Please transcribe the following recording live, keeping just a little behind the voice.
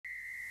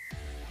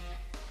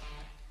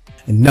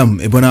Naam,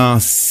 bwana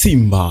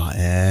Simba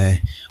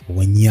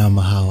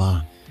wanyama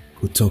hawa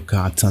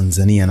kutoka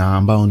Tanzania na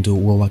ambao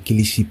ndio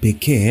wawakilishi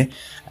pekee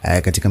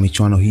katika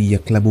michuano hii ya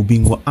klabu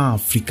bingwa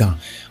Afrika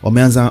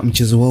wameanza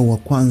mchezo wao wa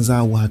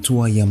kwanza wa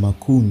hatua ya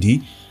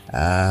makundi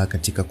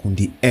katika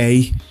kundi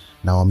A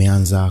na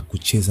wameanza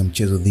kucheza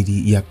mchezo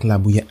dhidi ya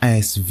klabu ya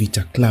AS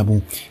Vita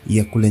klabu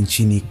ya kule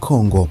nchini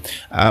Kongo.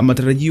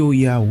 Matarajio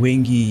ya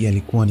wengi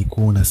yalikuwa ni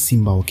kuona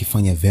Simba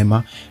wakifanya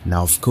vema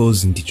na of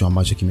course ndicho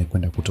ambacho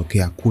kimekwenda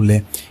kutokea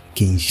kule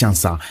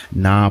Kinshasa,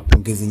 na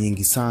pongezi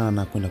nyingi sana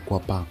na kwenda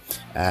kuwapa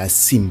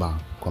Simba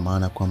kwa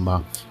maana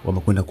kwamba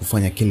wamekwenda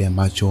kufanya kile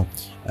ambacho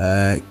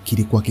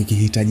kilikuwa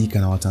kikihitajika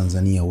na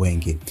Watanzania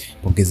wengi.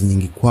 Pongezi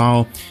nyingi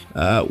kwao.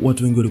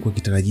 Watu wengi walikuwa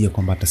kitarajia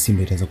kwamba hata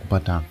Simba itaweza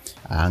kupata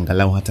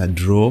angalau hata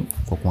draw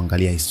kwa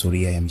kuangalia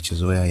historia ya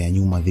michezo yao ya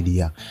nyuma dhidi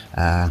ya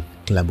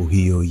klabu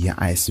hiyo ya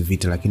AS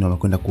Vita, lakini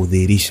wamekwenda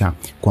kudhihirisha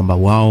kwamba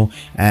wao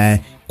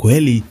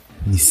kweli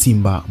ni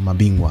Simba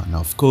mabingwa, na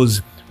of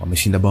course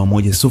wameshinda bao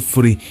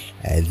 1-0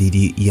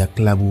 dhidi ya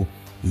klabu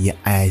ya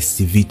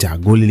AS Vita,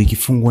 goli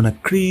likifungwa na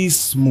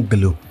Chris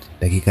Mugalu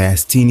dakika ya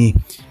 60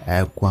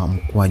 kwa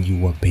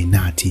mkwaju wa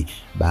penalti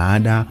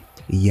baada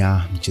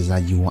ya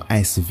mchezaji wa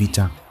AS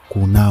Vita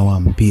kunawa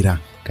mpira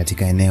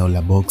katika eneo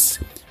la box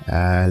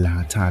la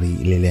hatari,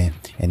 lile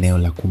eneo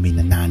la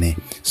 18.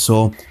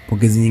 So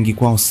pongezi nyingi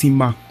kwao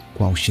Simba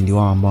kwa ushindi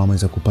wao ambao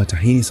wameweza kupata.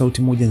 Hii ni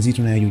sauti moja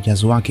nzito na ya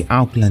ujazo wake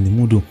Auckland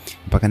Mudu.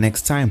 Mpaka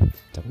next time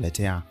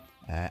tutakuletea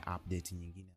update nyingine.